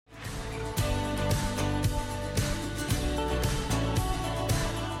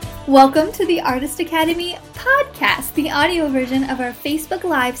Welcome to the Artist Academy podcast, the audio version of our Facebook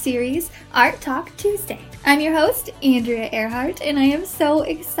Live series, Art Talk Tuesday. I'm your host, Andrea Earhart, and I am so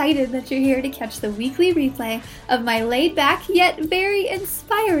excited that you're here to catch the weekly replay of my laid-back yet very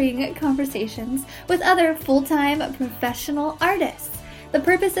inspiring conversations with other full-time professional artists. The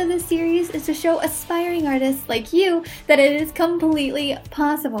purpose of this series is to show aspiring artists like you that it is completely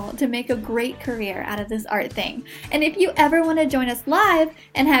possible to make a great career out of this art thing. And if you ever want to join us live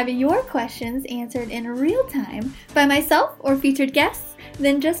and have your questions answered in real time by myself or featured guests,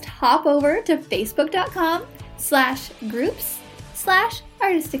 then just hop over to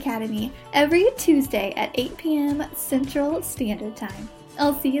facebook.com/groups/Artist Academy every Tuesday at 8 p.m. Central Standard Time.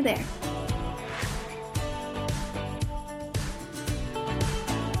 I'll see you there.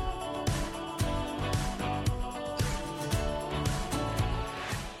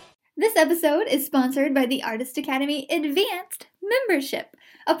 This episode is sponsored by the Artist Academy Advanced Membership,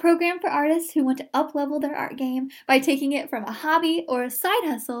 a program for artists who want to up-level their art game by taking it from a hobby or a side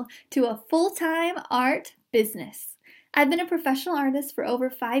hustle to a full-time art business. I've been a professional artist for over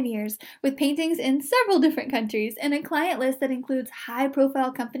 5 years with paintings in several different countries and a client list that includes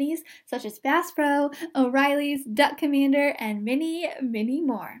high-profile companies such as Bass Pro, O'Reilly's, Duck Commander, and many, many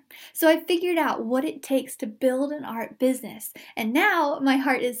more. So I figured out what it takes to build an art business, and now my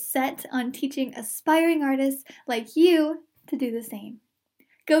heart is set on teaching aspiring artists like you to do the same.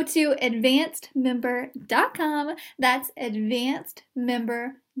 Go to advancedmember.com, that's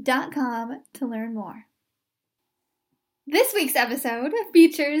advancedmember.com to learn more. This week's episode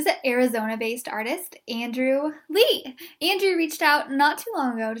features Arizona-based artist Andrew Lee. Andrew reached out not too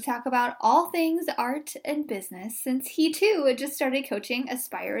long ago to talk about all things art and business since he too just started coaching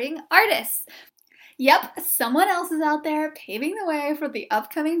aspiring artists. Yep, someone else is out there paving the way for the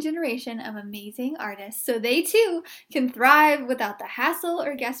upcoming generation of amazing artists so they too can thrive without the hassle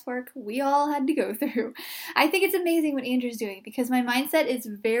or guesswork we all had to go through. I think it's amazing what Andrew's doing because my mindset is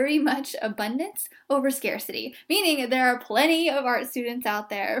very much abundance over scarcity, meaning there are plenty of art students out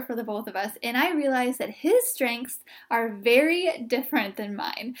there for the both of us, and I realize that his strengths are very different than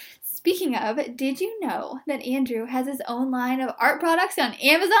mine. Speaking of, did you know that Andrew has his own line of art products on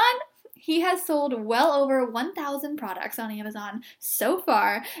Amazon? He has sold well over 1,000 products on Amazon so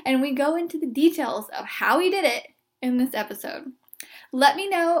far, and we go into the details of how he did it in this episode. Let me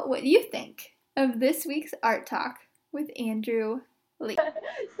know what you think of this week's Art Talk with Andrew Lee.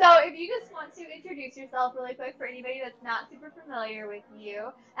 So if you just want to introduce yourself really quick for anybody that's not super familiar with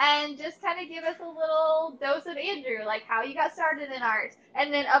you, and just kind of give us a little dose of Andrew, like how you got started in art,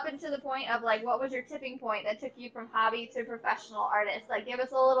 and then up into the point of like what was your tipping point that took you from hobby to professional artist. Like give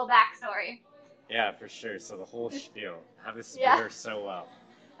us a little backstory. Yeah, for sure. So the whole spiel. How this Yeah. rehearsed so well.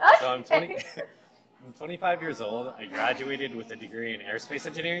 Okay. So I'm 25 years old. I graduated with a degree in aerospace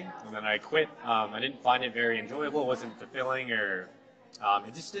engineering, and then I quit. I didn't find it very enjoyable. It wasn't fulfilling, or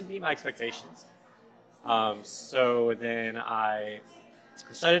it just didn't meet my expectations. So then I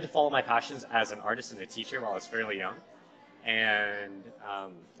decided to follow my passions as an artist and a teacher while I was fairly young, and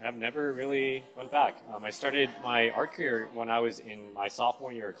I've never really went back. I started my art career when I was in my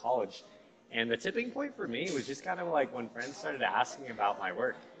sophomore year of college, and the tipping point for me was just kind of like when friends started asking about my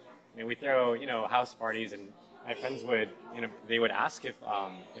work. And we throw, house parties, and my friends would, they would ask if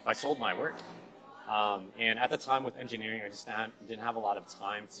I sold my work. And at the time with engineering, I just didn't have a lot of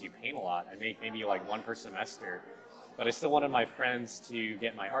time to paint a lot. I made maybe like one per semester, but I still wanted my friends to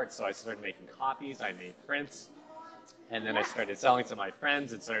get my art, so I started making copies, I made prints, and then I started selling to my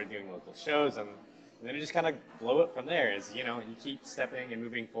friends and started doing local shows, and then it just kind of blew up from there as, you keep stepping and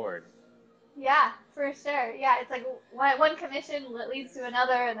moving forward. Yeah, for sure. Yeah, it's like one commission leads to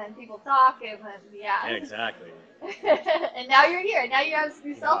another, and then people talk, and then Yeah, exactly. And now you're here. Now you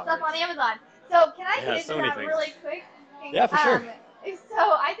sell stuff on Amazon. So can I get into so that things. really quick? Yeah, for sure. So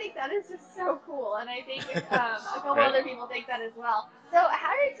I think that is just so cool, and I think a couple other people think that as well. So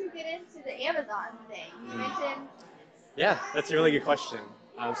how did you get into the Amazon thing? You mentioned. Yeah, that's a really good question.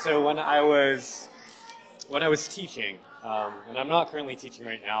 So when I was teaching, and I'm not currently teaching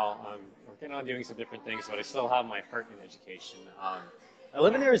right now. I'm working on doing some different things, but I still have my heart in education. I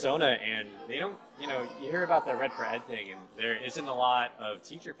live in Arizona, and they don't, you hear about the Red for Ed thing, and there isn't a lot of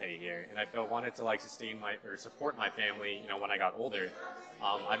teacher pay here. And I wanted to support my family, when I got older.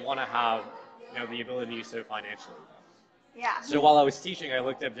 I'd want to have, the ability to do so financially. Yeah. So while I was teaching, I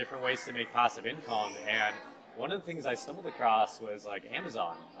looked at different ways to make passive income, and one of the things I stumbled across was like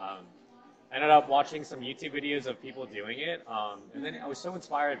Amazon. I ended up watching some YouTube videos of people doing it, and then I was so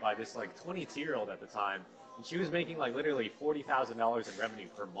inspired by this like 22-year-old at the time, and she was making like literally $40,000 in revenue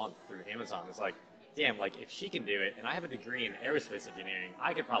per month through Amazon. It's like, damn, like if she can do it, and I have a degree in aerospace engineering,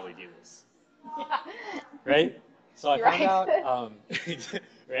 I could probably do this, Yeah. right? So I found Right. out,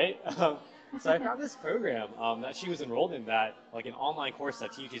 right? So I found this program that she was enrolled in, that like an online course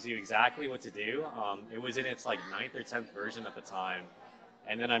that teaches you exactly what to do. It was in its like ninth or 10th version at the time.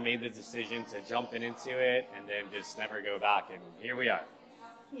 And then I made the decision to jump into it and then just never go back. And here we are.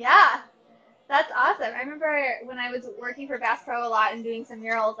 Yeah. That's awesome. I remember when I was working for Bass Pro a lot and doing some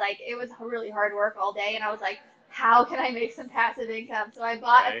murals, like it was really hard work all day, and I was like, how can I make some passive income? So I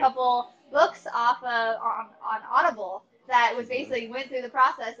bought a Right? couple books off of on Audible that was basically went through the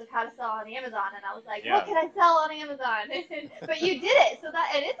process of how to sell on Amazon, and I was like, what Yeah. can I sell on Amazon? But you did it, so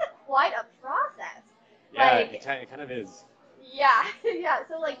that and it's quite a process. Yeah, Like, it kind of is. yeah, yeah.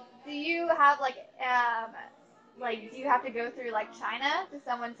 So like, do you have like, do you have to go through like China to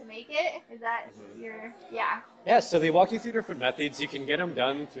someone to make it? Is that Mhm. your, yeah. Yeah, so they walk you through different methods. You can get them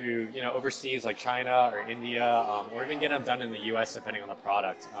done through, overseas like China or India, or even get them done in the U.S. depending on the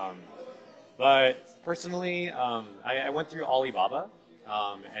product. But personally, I went through Alibaba,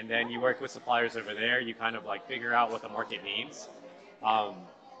 and then you work with suppliers over there. You kind of like figure out what the market needs. Um,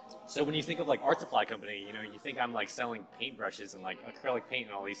 so when you think of like art supply company, you think I'm like selling paintbrushes and like acrylic paint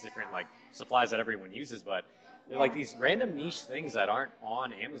and all these different like supplies that everyone uses, but they're like these random niche things that aren't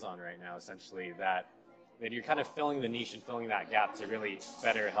on Amazon right now, essentially, that you're kind of filling the niche and filling that gap to really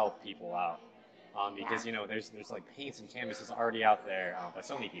better help people out. Because there's like paints and canvases already out there by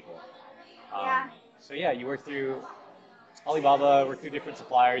so many people. Um, Yeah. so yeah, you work through Alibaba, work through different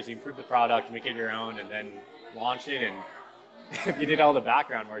suppliers, you improve the product, make it your own, and then launch it. And if you did all the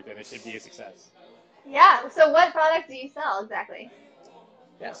background work, then it should be a success. Yeah. So what product do you sell exactly?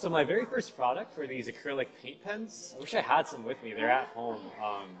 Yeah, so my very first product were these acrylic paint pens. I wish I had some with me. They're at home.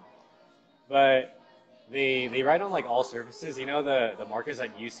 But they write on like all surfaces. You know the markers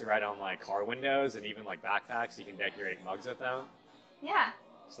that you used to write on like car windows and even like backpacks, you can decorate mugs with them. Yeah.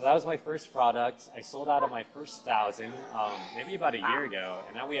 So that was my first product. I sold out of my first 1,000, maybe about a year Wow. ago,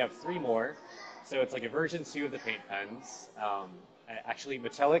 and now we have 3 more. So it's like a version 2 of the paint pens. Actually,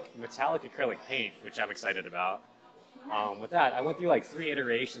 metallic acrylic paint, which I'm excited about. With that, I went through like 3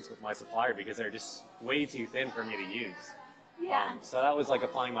 iterations with my supplier because they're just way too thin for me to use. Yeah. So that was like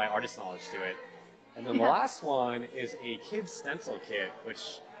applying my artist knowledge to it. And then the Yeah. last one is a kid's stencil kit,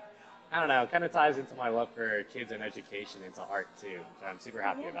 which I don't know, kind of ties into my love for kids and education into art too, which I'm super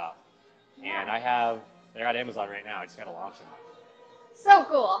happy about. And they're at Amazon right now. I just gotta launch them. So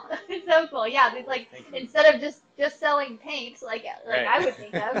cool. So cool. Yeah, it's like Thank you. instead of just selling paint like Right. I would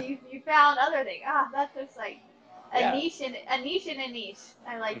think of, you found other things. Ah, that's just like a Yeah. niche in a niche in a niche.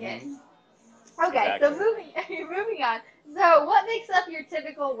 I like it. Mhm. Okay, so Exactly. moving on. So what makes up your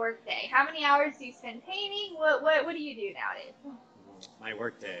typical work day? How many hours do you spend painting? What do you do nowadays? My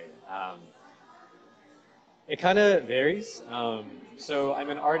work day. It kind of varies. So I'm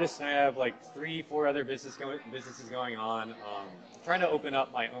an artist and I have like 3, 4 other businesses going on. I'm trying to open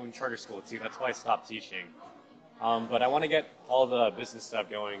up my own charter school too. That's why I stopped teaching. But I want to get all the business stuff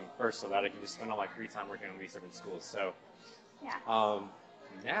going first so that I can just spend all my free time working on these different schools. So Yeah.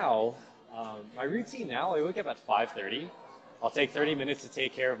 now, my routine now, I wake up at 5:30. I'll take 30 minutes to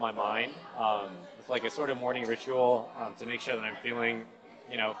take care of my mind with like a sort of morning ritual to make sure that I'm feeling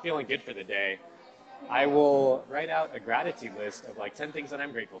good for the day. I will write out a gratitude list of like 10 things that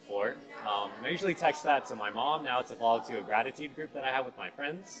I'm grateful for. And I usually text that to my mom. Now it's evolved to a gratitude group that I have with my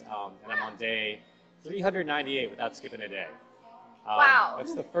friends. And I'm on day 398 without skipping a day. Wow.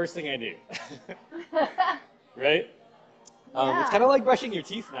 That's the first thing I do. Right? It's Yeah. kind of like brushing your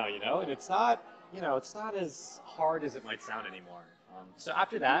teeth now, and it's not as hard as it might sound anymore. So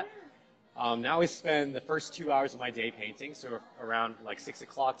after that, now I spend the first 2 hours of my day painting. So around like 6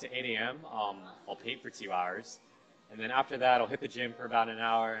 o'clock to 8 a.m., I'll paint for 2 hours. And then after that, I'll hit the gym for about an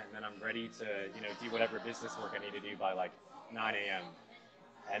hour, and then I'm ready to, do whatever business work I need to do by like 9 a.m.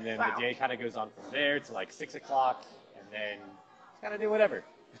 And then Wow. the day kind of goes on from there to like 6 o'clock, and then kind of do whatever.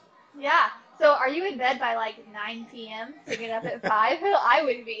 Yeah. So are you in bed by like 9 p.m. to get up at 5? I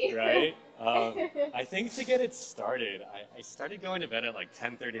would be. Right? I think to get it started, I started going to bed at like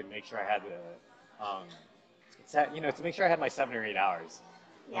 10:30 to make sure I had to make sure I had my 7 or 8 hours.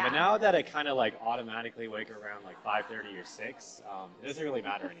 Yeah. But now that I kind of like automatically wake around like 5:30 or 6, it doesn't really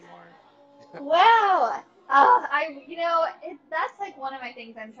matter anymore. Wow. That's like one of my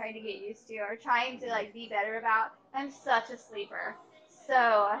things I'm trying to get used to or trying to like be better about. I'm such a sleeper.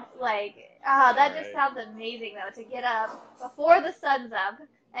 So that just Right. sounds amazing though, to get up before the sun's up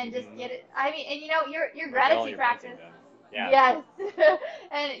and just Mhm. get it. I mean, and your Get all gratitude your practice. painting done. Yeah. Yes.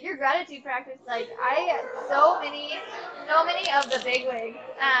 And your gratitude practice, like so many of the bigwigs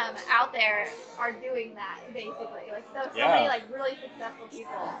out there are doing that basically. Like so many Yeah. like really successful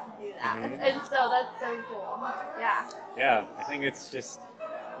people do that. Hmm. And so that's so cool. Yeah. Yeah. I think it's just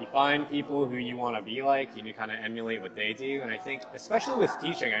you find people who you want to be like, and you kind of emulate what they do. And I think, especially with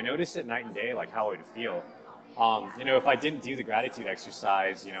teaching, I noticed it night and day, like how it would feel. If I didn't do the gratitude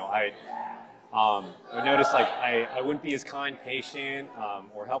exercise, I noticed like I wouldn't be as kind, patient,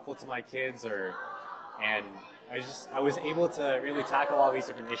 or helpful to my kids, and I was able to really tackle all these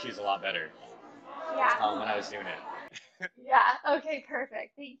different issues a lot better Yeah. when I was doing it. Yeah. Okay.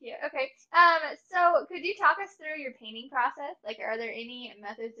 Perfect. Thank you. Okay. So could you talk us through your painting process? Like, are there any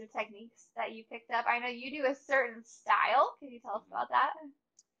methods or techniques that you picked up? I know you do a certain style. Could you tell us about that?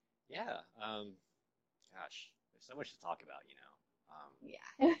 Yeah. Gosh, there's so much to talk about, you know.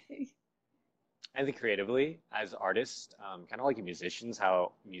 Yeah. I think creatively, as artists, kind of like musicians,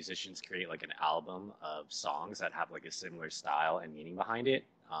 how musicians create like an album of songs that have like a similar style and meaning behind it.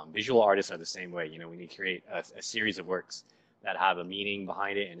 Visual artists are the same way. When you create a series of works that have a meaning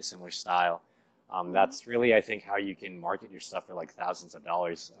behind it and a similar style, that's really, I think, how you can market your stuff for like thousands of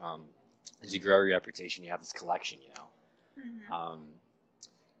dollars. As you grow your reputation, you have this collection, you know. Mhm.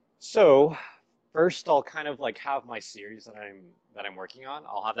 So first, I'll kind of like have my series that I'm working on.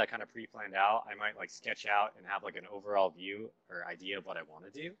 I'll have that kind of pre-planned out. I might like sketch out and have like an overall view or idea of what I want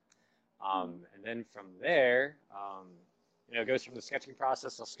to do. And then from there, it goes from the sketching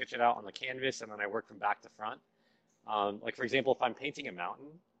process. I'll sketch it out on the canvas, and then I work from back to front. Like for example, if I'm painting a mountain,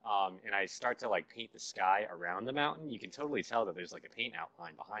 and I start to like paint the sky around the mountain, you can totally tell that there's like a paint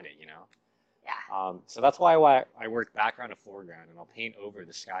outline behind it, you know? Yeah. So that's why I work background to foreground, and I'll paint over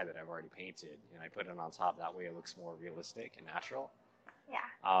the sky that I've already painted, and I put it on top. That way it looks more realistic and natural. Yeah.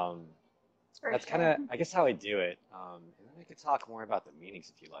 Um, For that's sure. kind of, I guess, how I do it. And then I could talk more about the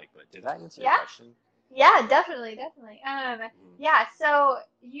meanings if you like, but did that answer your Yeah. question? Yeah, definitely, definitely. Mhm. Yeah, so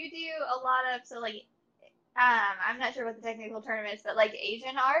you do a lot of I'm not sure what the technical term is, but like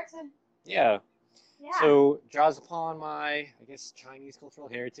Asian art. Yeah. Yeah. So draws upon my, I guess, Chinese cultural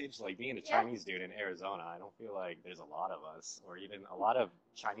heritage. Like being a Yeah. Chinese dude in Arizona, I don't feel like there's a lot of us, or even a lot of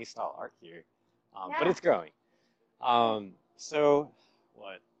Chinese style art here. But Yeah. it's growing. So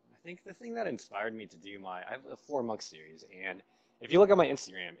what? I think the thing that inspired me to do I have a 4 monk series, and if you look at my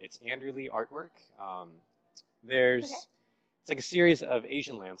Instagram, it's Andrew Lee Artwork. There's Okay. It's like a series of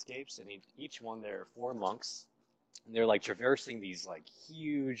Asian landscapes, and each one there are 4 monks, and they're like traversing these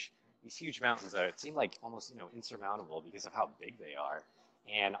huge mountains that seem like almost insurmountable because of how big they are.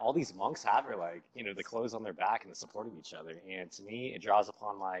 And all these monks have are like the clothes on their back and the support of each other. And to me, it draws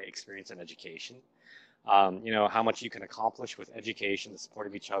upon my experience in education. How much you can accomplish with education, the support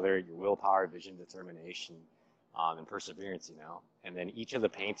of each other, your willpower, vision, determination, and perseverance. And then each of the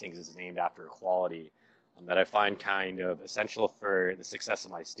paintings is named after a quality that I find kind of essential for the success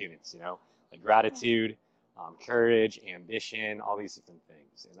of my students. Like gratitude, courage, ambition, all these different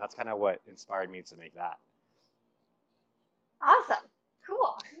things. And that's kind of what inspired me to make that. Awesome.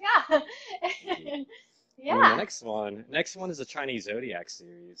 Cool. Yeah. Thank you. And then Yeah. the next one is a Chinese zodiac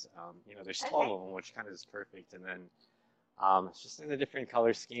series. There's 12 Okay. of them, which kind of is perfect. And then it's just in a different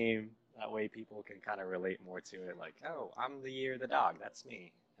color scheme. That way people can kind of relate more to it. Like, oh, I'm the year of the dog. That's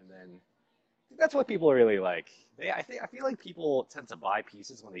me. And then I think that's what people really like. I feel like people tend to buy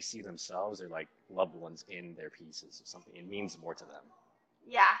pieces when they see themselves or like loved ones in their pieces or something. It means more to them.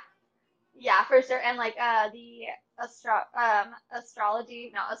 Yeah. Yeah, for sure. And like the astronomy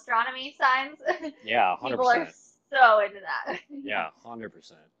signs. Yeah, People are 100%. so into that. Yeah,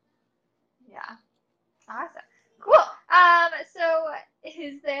 100%. Yeah. Awesome. Cool. So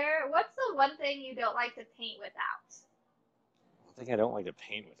what's the one thing you don't like to paint without? One thing I don't like to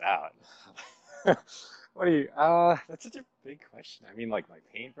paint without. That's such a big question. I mean, like my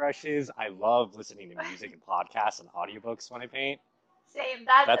paintbrushes, I love listening to music and podcasts and audiobooks when I paint. Same.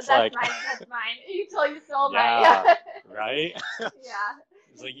 That's That's like, mine. That's mine. You stole mine. yeah, right? Yeah.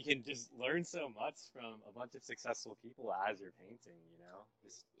 It's like you can just learn so much from a bunch of successful people as you're painting,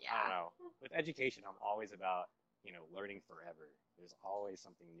 Just, I Yeah. don't know. With education, I'm always about, learning forever. There's always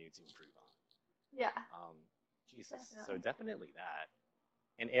something new to improve on. Yeah. Jesus. So Definitely. definitely that.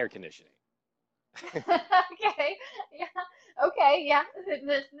 And air conditioning. Okay. Yeah. Okay. Yeah.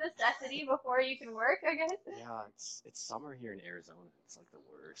 This necessity before you can work, I guess. Yeah, it's summer here in Arizona. It's like the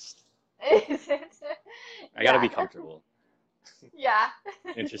worst. Is it? I gotta be Yeah. comfortable. Yeah.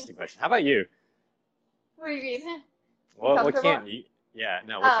 Interesting question. How about you? What do you mean? What Comfortable? can't you? Yeah,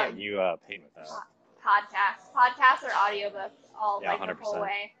 no. What Oh, can't you paint without? podcasts or audiobooks, all Yeah, like the whole 100%.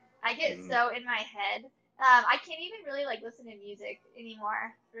 way. I get Mhm. so in my head I can't even really like listen to music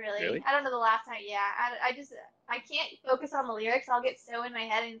anymore. Really, Really? I don't know the last time. Yeah, I just I can't focus on the lyrics. I'll get so in my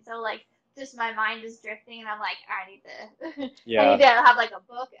head and so like just my mind is drifting, and I'm like I need to I need Yeah. to have like a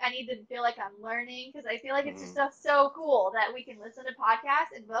book. I need to feel like I'm learning because I feel like it's just Hmm. so cool that we can listen to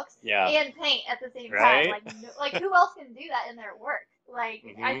podcasts and books Yeah. and paint at the same time. Right? Like no, like who else can do that in their work? Like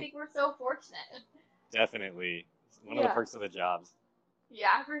I Hmm. think we're so fortunate. Definitely. It's one of the Yeah. perks of the jobs.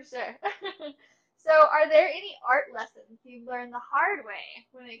 Yeah, for sure. So, are there any art lessons you've learned the hard way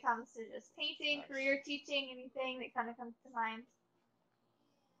when it comes to just painting, Gosh. career teaching, anything that kind of comes to mind?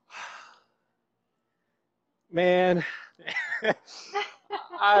 Man,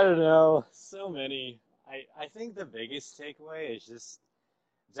 I don't know. So many. I think the biggest takeaway is just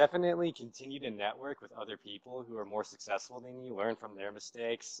definitely continue to network with other people who are more successful than you, learn from their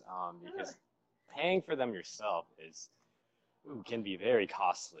mistakes, because paying for them yourself is can be very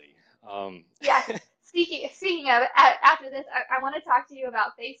costly. Um, Yes. Speaking of, after this, I want to talk to you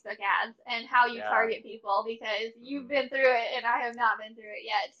about Facebook ads and how you yeah. target people because you've Hmm. been through it and I have not been through it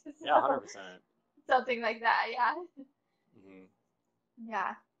yet. Yeah, So 100%. something like that, yeah. Hmm.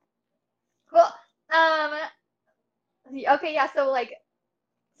 Yeah. Cool. Um. Okay. Yeah. So like,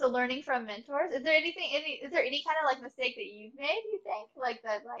 so learning from mentors. Is there anything? Is there any kind of like mistake that you've made? You think like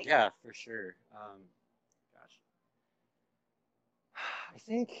that? Like. Yeah, for sure. Gosh. I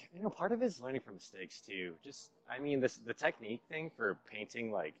think, part of it is learning from mistakes too. Just, I mean, the technique thing for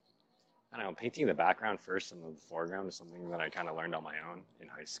painting, like, I don't know, painting the background first and the foreground is something that I kind of learned on my own in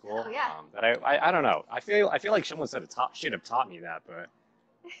high Oh school. yeah. That I don't know. I feel like someone should have taught me that, but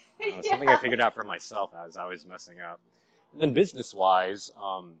it's something I Yeah. figured out for myself as I was messing up. And then business wise,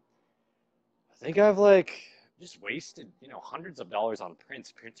 I think I've like just wasted, hundreds of dollars on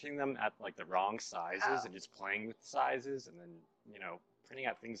prints, printing them at like the wrong sizes Oh. and just playing with sizes and then, printing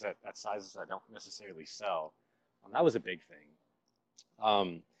out things at sizes I don't necessarily sell. That was a big thing.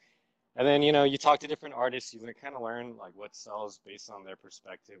 Um, and then, you talk to different artists, you kind of learn like what sells based on their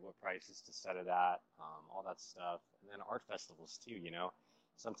perspective, what prices to set it at, all that stuff. And then art festivals too,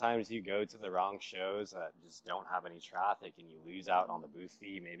 Sometimes you go to the wrong shows that just don't have any traffic and you lose out on the booth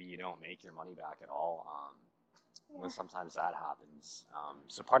fee. Maybe you don't make your money back at all. When Yeah. sometimes that happens.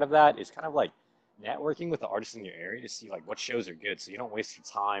 So part of that is kind of like networking with the artists in your area to see like what shows are good, so you don't waste your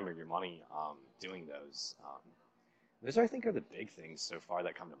time or your money doing those. Those I think are the big things so far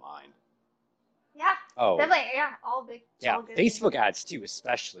that come to mind. Yeah. Oh, Definitely. Yeah. All big. yeah, All good things. Facebook ads too,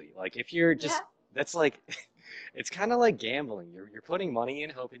 especially. Like if you're Yeah. just that's like it's kind of like gambling. You're putting money in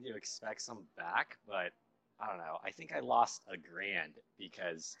hoping you expect some back, but I don't know. I think I lost $1,000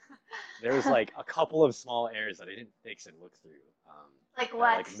 because there was like a couple of small errors that I didn't fix and look through. Like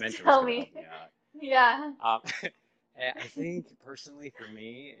That what? like mentors Tell could have me. helped me out. Yeah. And I think personally for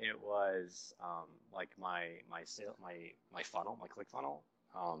me, it was like my sale, my funnel, my click funnel.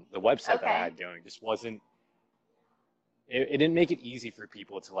 The website that I Okay. had going just wasn't. It didn't make it easy for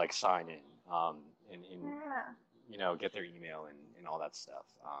people to like sign in and Yeah. get their email and all that stuff.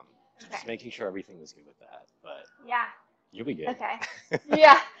 So just Okay. making sure everything was good with that. But Yeah. you'll be good. Okay.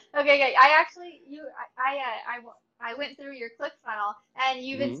 Yeah. Okay. Good. I actually I went through your ClickFunnels and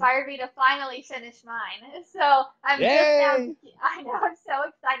you've Hmm. inspired me to finally finish mine. So I'm just now. Yay! I know I'm so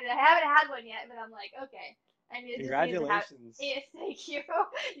excited. I haven't had one yet, but I'm like, okay. Just need to have. Congratulations. Yes, thank you.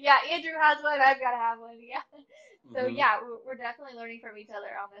 Yeah, Andrew has one. I've got to have one. Yeah. So Hmm. yeah, we're definitely learning from each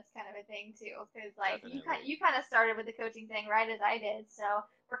other on this kind of a thing too, because like Definitely. you kind of started with the coaching thing right as I did, so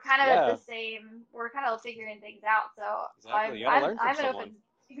we're kind of at the Yeah, same. We're kind of figuring things out. So exactly. You gotta learn from I'm an someone. open.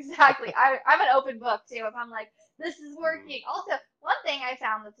 Exactly. I'm an open book too. If I'm like this is Hmm. working. Also, one thing I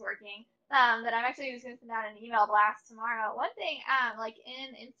found that's working. That I'm actually just gonna send out an email blast tomorrow. One thing, like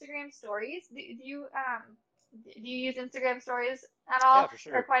in Instagram stories, do you use Instagram stories at Yeah, all for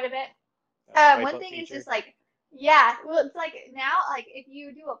or sure. quite a bit? Swipe One up thing is feature. just like, yeah, well, it's like now, like if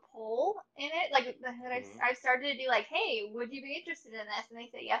you do a poll in it, like that Hmm. I've started to do, like, hey, would you be interested in this? And they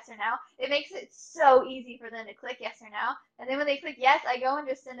say yes or no. It makes it so easy for them to click yes or no. And then when they click yes, I go and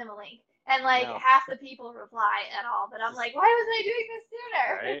just send them a link. And like No, half the people reply at all, but I'm just like, why wasn't I doing this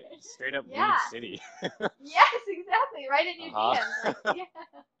right. sooner? Straight up lead Yeah. city. Yes, exactly. Right in your Uh-huh. DMs. Like, yeah.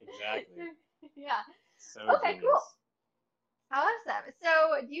 Exactly. Yeah. So Okay, cool. genius. Awesome.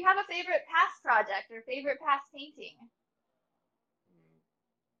 So, do you have a favorite past project or favorite past painting? Mm.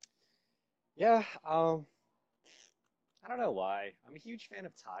 Yeah, I don't know why. I'm a huge fan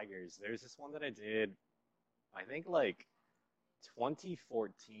of tigers. There's this one that I did, I think like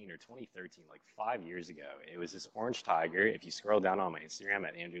 2014 or 2013, like 5 years ago. It was this orange tiger. If you scroll down on my Instagram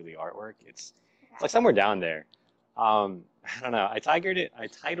at Andrew Lee Artwork, it's Okay. like somewhere down there. I don't know. I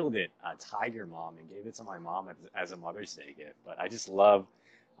titled it Tiger Mom and gave it to my mom as a Mother's Day gift. But I just love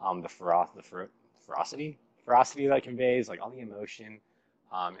ferocity that it conveys, like all the emotion,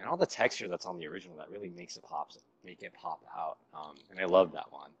 and all the texture that's on the original that really make it pop out. And I love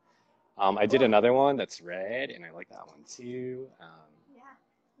that one. I did Cool. another one that's red, and I like that one too. Yeah.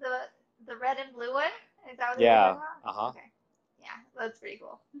 The red and blue one? Is that what you're talking Yeah, about? uh-huh. Okay. Yeah, that's pretty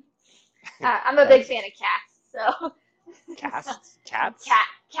cool. I'm a big That's fan of cats, so cats, cats.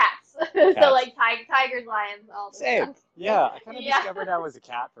 So cats. like tigers, lions, all this Same. stuff. Yeah, I kind of Yeah. discovered I was a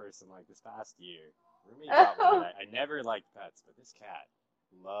cat person like this past year. Roommate got one, and Oh, I never liked pets, but this cat,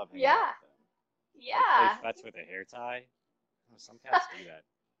 love hanging out yeah. with them. Like play Yeah. fetch with a hair tie. Oh, some cats do that.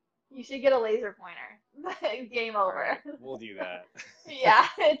 You should get a laser pointer. Game All over. right, we'll do that. Yeah,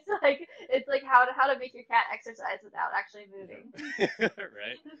 it's like how to make your cat exercise without actually moving.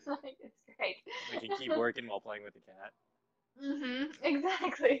 Right? It's great. I can keep working while playing with the cat.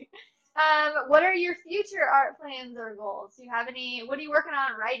 Exactly. What are your future art plans or goals? Do you have any? What are you working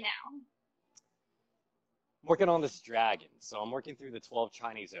on right now? I'm working on this dragon. So I'm working through the 12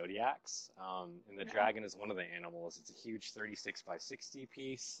 Chinese zodiacs. And the Yeah. dragon is one of the animals. It's a huge 36 by 60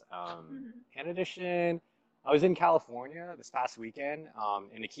 piece. Mhm. In addition, I was in California this past weekend,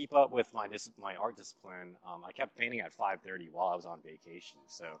 and to keep up with my art discipline, I kept painting at 5:30 while I was on vacation.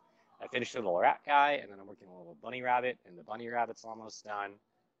 So I finished with a little rat guy, and then I'm working on a little bunny rabbit, and the bunny rabbit's almost done.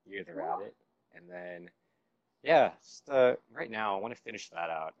 Year the Cool. rabbit, and then yeah, just right now I want to finish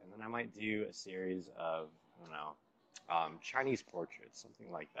that out, and then I might do a series of I don't know, Chinese portraits, something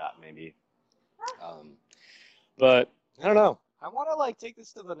like that maybe. Um, but I don't know. I want to like take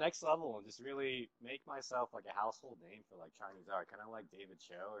this to the next level and just really make myself like a household name for like Chinese art, kind of like David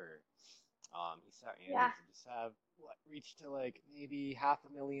Cho or Isao Yeah. Andrews, and just have what reach to like maybe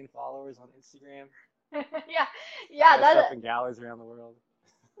 500,000 followers on Instagram. Yeah. Put Yeah. my stuff That in galleries around the world.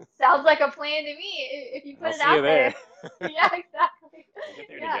 sounds like a plan to me. If you put I'll it see you out there. there. Yeah. Exactly. We'll get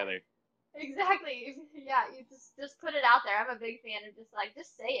there Yeah. together. Exactly. Yeah, you just put it out there. I'm a big fan of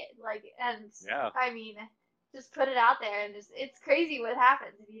just say it. Like and Yeah, I mean just put it out there and just it's crazy what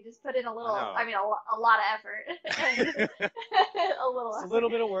happens if you just put in a I little I know. mean a lot of effort and a little It's a effort. little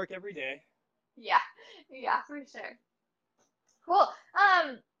bit of work every day. Yeah. Yeah, for sure. Cool.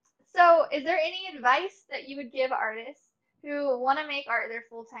 So is there any advice that you would give artists who want to make art their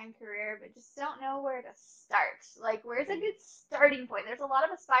full-time career but just don't know where to start? Like, where's a Mhm. good starting point? There's a lot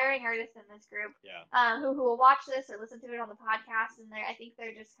of aspiring artists in this group, Yeah. who will watch this or listen to it on the podcast, and I think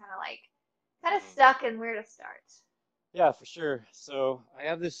they're just kind of Mhm. stuck in where to start. Yeah, for sure. So I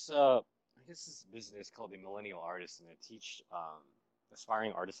have this, I guess this business called the Millennial Artist, and I teach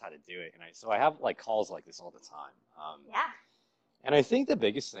aspiring artists how to do it. So I have like calls like this all the time. Yeah. And I think the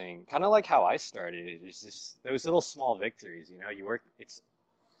biggest thing, kind of like how I started, is just those little small victories. You know, you work.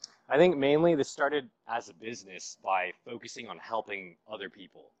 I think mainly this started as a business by focusing on helping other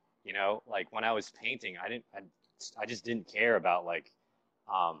people. You know, like when I was painting, I just didn't care about like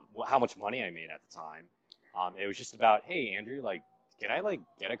how much money I made at the time. It was just about, hey, Andrew, like, can I like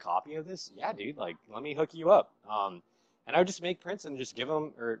get a copy of this? Yeah, dude, like, let me hook you up. And I would just make prints and just give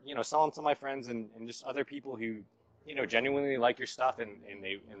them or, sell them to my friends and just other people who, genuinely like your stuff and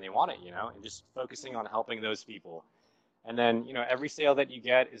they want it, and just focusing on helping those people. And then, every sale that you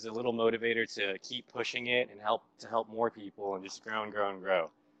get is a little motivator to keep pushing it and help more people and just grow and grow and grow.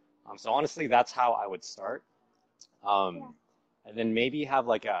 So honestly, that's how I would start. Yeah. Um, and then maybe have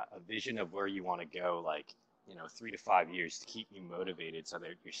like a vision of where you want to go, like, 3 to 5 years to keep you motivated so that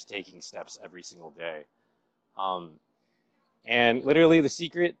you're taking steps every single day. Um, and literally the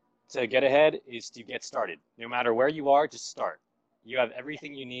secret to get ahead is to get started. No matter where you are, just start. You have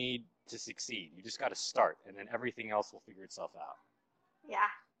everything you need to succeed. You just got to start, and then everything else will figure itself out. Yeah,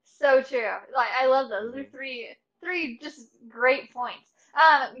 so true. Like I love those. Those are Hmm. three just great points.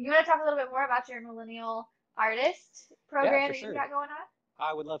 You want to talk a little bit more about your millennial artist Yeah, program for that you've sure. got going on?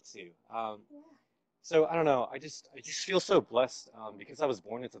 I would love to. Yeah. So I don't know. I just feel so blessed because I was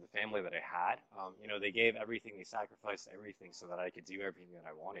born into the family that I had. They gave everything, they sacrificed everything so that I could do everything that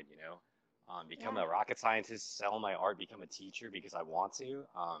I wanted. Become Yeah. a rocket scientist, sell my art, become a teacher because I want to.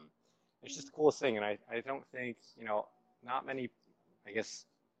 It's just the coolest thing, and I don't think not many. I guess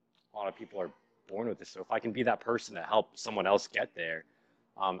a lot of people are born with this. So if I can be that person to help someone else get there,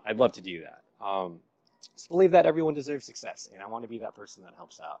 I'd love to do that. Just believe that everyone deserves success, and I want to be that person that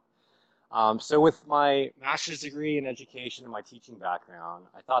helps out. So with my master's degree in education and my teaching background,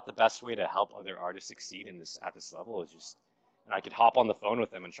 I thought the best way to help other artists succeed at this level is just, and I could hop on the phone with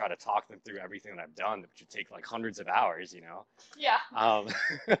them and try to talk them through everything that I've done, which would take like hundreds of hours. Yeah. Um,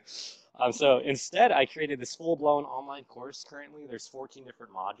 So instead, I created this full-blown online course. Currently, there's 14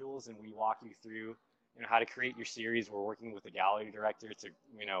 different modules, and we walk you through, how to create your series. We're working with the gallery director to,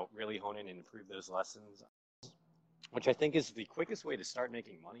 really hone in and improve those lessons, which I think is the quickest way to start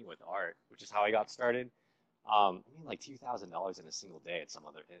making money with art, which is how I got started. Like $2,000 in a single day at some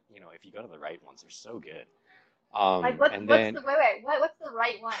other, if you go to the right ones, they're so good. Like what's And what's then, the what's the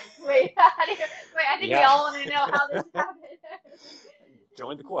right one? Wait, I think we yeah, all want to know how this happened.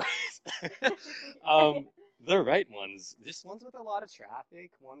 join the course. um, the right ones, just ones with a lot of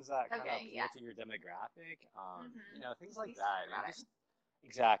traffic, ones that kind of Okay, appeal yeah. to your demographic, things like You that. said And right. just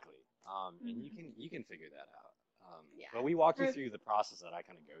exactly. And Mhm. you can figure that out. Yeah. But we walk you For- through the process that I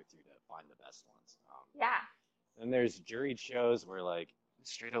kind of go through to find the best ones. Yeah. Then there's juried shows where like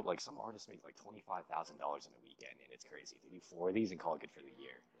straight up like some artists make like $25,000 in a weekend, and it's crazy. They do four of these and call it good for the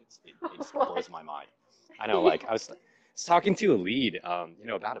year. It just blows my mind. I know, like I was talking to a lead, about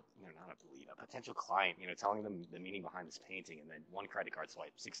a not a lead, a potential client, telling them the meaning behind this painting, and then one credit card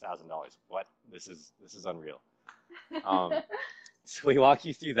swipe, $6,000. What? This is unreal. Um, so we walk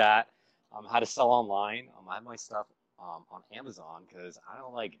you through that, how to sell online. I have my stuff on Amazon because I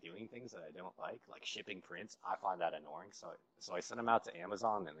don't like doing things that I don't like shipping prints. I find that annoying. So I send them out to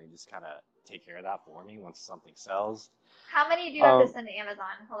Amazon and they just kind of take care of that for me once something sells. How many do you have to Um, send to Amazon?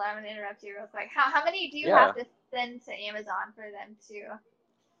 Hold on, I'm gonna interrupt you real quick. How many do you yeah. have to send to Amazon for them to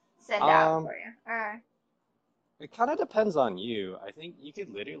send out Um, for you? Or it kind of depends on you. I think you could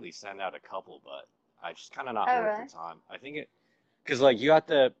literally send out a couple, but I just kind of not oh worth the really? time. I think because like you have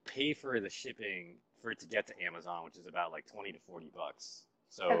to pay for the shipping for it to get to Amazon, which is about like 20 to 40 bucks.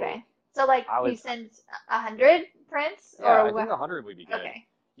 So Okay. So like I you would, send 100 prints yeah, or I think what? 100 would be good. Okay.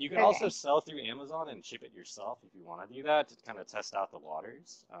 You can also Okay. sell through Amazon and ship it yourself if you want to do that to kind of test out the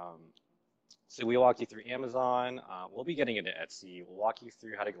waters. So we walk you through Amazon. We'll be getting into Etsy. We'll walk you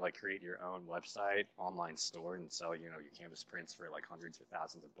through how to like create your own website, online store, and sell your canvas prints for like hundreds or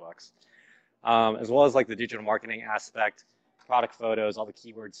thousands of bucks, as well as like the digital marketing aspect, product photos, all the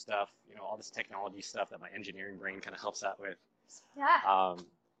keyword stuff, all this technology stuff that my engineering brain kind of helps out with. Yeah.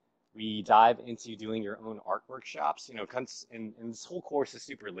 We dive into doing your own art workshops, and this whole course is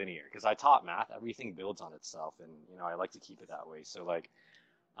super linear because I taught math, everything builds on itself, and I like to keep it that way. So like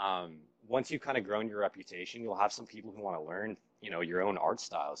once you've kind of grown your reputation, you'll have some people who want to learn, your own art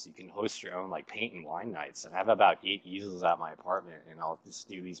style. So you can host your own like paint and wine nights. And I have about 8 easels at my apartment, and I'll just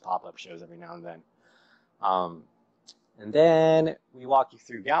do these pop-up shows every now and then. And then we walk you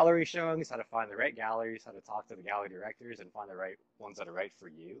through gallery showings, how to find the right galleries, how to talk to the gallery directors and find the right ones that are right for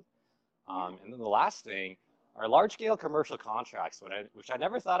you. And then the last thing are large-scale commercial contracts, which I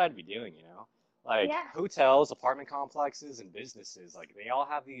never thought I'd be doing, Like Yeah. hotels, apartment complexes, and businesses, like they all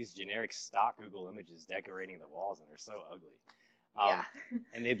have these generic stock Google images decorating the walls, and they're so ugly. Yeah.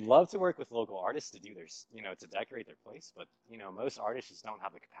 And they'd love to work with local artists to do their, to decorate their place, but most artists just don't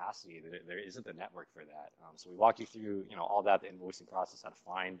have the capacity. There isn't the network for that. So we walk you through, all that, the invoicing process, how to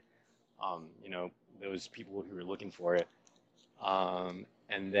find, those people who are looking for it. Um,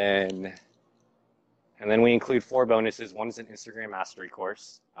 and then and then we include 4 bonuses. One is an Instagram mastery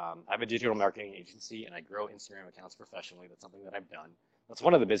course. I have a digital marketing agency and I grow Instagram accounts professionally. That's something that I've done. That's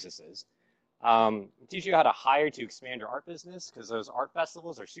one of the businesses. We teach you how to hire to expand your art business because those art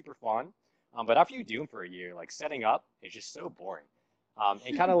festivals are super fun. But after you do them for a year, like setting up is just so boring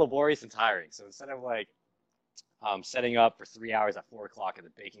and kind of laborious and tiring. So instead of like setting up for 3 hours at 4 o'clock in the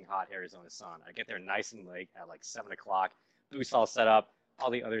baking hot Arizona sun, I get there nice and late at like 7 o'clock, booths all set up, all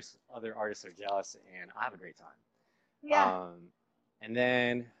the other artists are jealous, and I have a great time. Yeah. And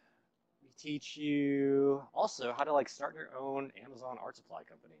then we teach you also how to like start your own Amazon art supply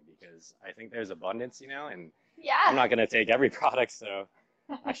company because I think there's abundance, and I'm Yeah. not going to take every product, so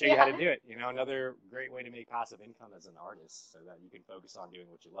I show you how Yeah. to do it. Another great way to make passive income as an artist so that you can focus on doing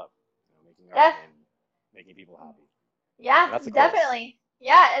what you love, making art Yeah. and making people happy. Yeah, And that's the course. definitely.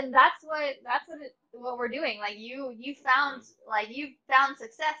 Yeah, and what we're doing. Like you found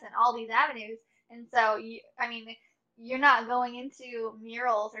success in all these avenues, and so I mean, you're not going into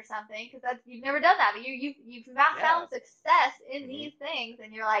murals or something because that's you've never done that, but you've not Yeah. found success in hmm these things,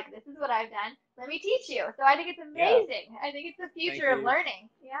 and you're like, this is what I've done. Let me teach you. So I think it's Yeah. amazing. I think it's the Thank future of you. learning.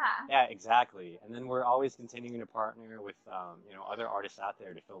 Yeah. Yeah, exactly. And then we're always continuing to partner with, other artists out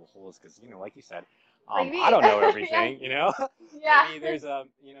there to fill the holes because, like you said, Like I me. don't know Yeah. everything, Yeah. Maybe there's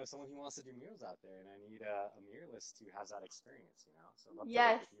someone who wants to do murals out there and I need a muralist who has that experience, So I'd love to work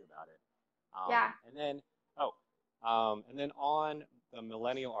Yes. with you about it. Yeah. And then on the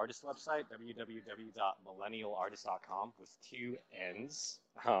Millennial Artist website, www.millennialartist.com with 2 N's.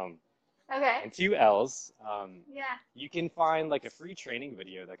 Okay. and 2 L's. Yeah. You can find like a free training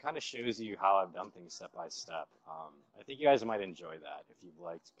video that kind of shows you how I've done things step by step. I think you guys might enjoy that if you've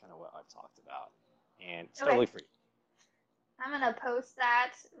liked kind of what I've talked about. And it's totally free. I'm going to post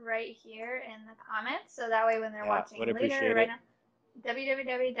that right here in the comments, so that way when they're watching would later, appreciate right it. now,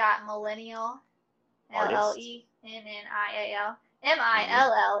 www.millennial, L-E-N-N-I-A-L,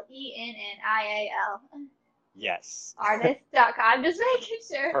 M-I-L-L-E-N-N-I-A-L, Yes. artist.com, just making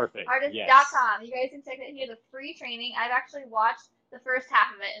sure. Perfect. Artist.com. Yes. You guys can check that here, the free training. I've actually watched the first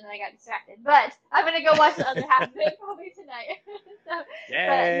half of it and then I got distracted, but I'm going to go watch the other half of it probably tonight. So, Yay.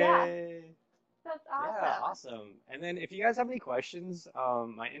 but yeah, that's awesome. Yeah, awesome. And then if you guys have any questions,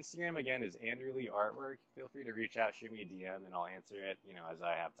 my Instagram again is Andrew Lee Artwork. Feel free to reach out, shoot me a DM, and I'll answer it, as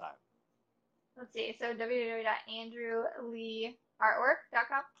I have time. Let's see. So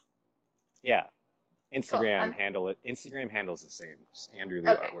www.andrewleeartwork.com. Yeah. Instagram Cool. Instagram handle's the same. Just Andrew Lee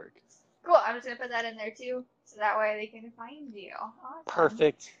Artwork. Cool. I'm just gonna put that in there too, so that way they can find you. Awesome.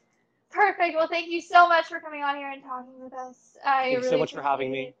 Perfect. Well, thank you so much for coming on here and talking with us. Thank you so much for having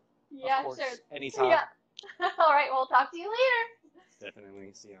me. Yeah, of course. sure. Anytime. Yeah. All right. We'll talk to you later.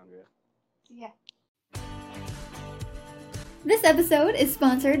 Definitely. See you, Andrea. See ya. This episode is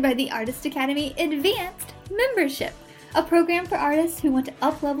sponsored by the Artist Academy Advanced Membership, a program for artists who want to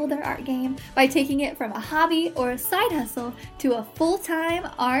up-level their art game by taking it from a hobby or a side hustle to a full-time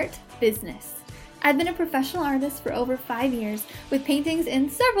art business. I've been a professional artist for over 5 years with paintings in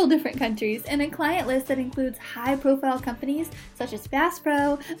several different countries and a client list that includes high-profile companies such as Bass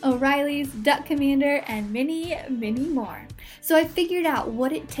Pro, O'Reilly's, Duck Commander, and many, many more. So I figured out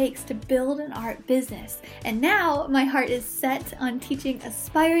what it takes to build an art business, and now my heart is set on teaching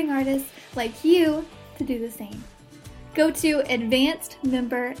aspiring artists like you to do the same. Go to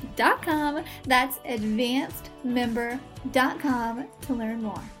advancedmember.com, that's advancedmember.com to learn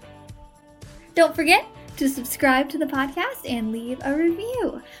more. Don't forget to subscribe to the podcast and leave a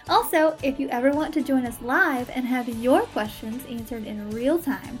review. Also, if you ever want to join us live and have your questions answered in real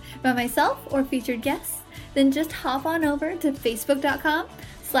time by myself or featured guests, then just hop on over to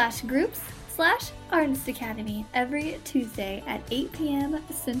facebook.com/groups/Artist Academy every Tuesday at 8 p.m.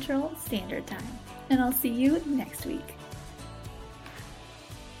 Central Standard Time. And I'll see you next week.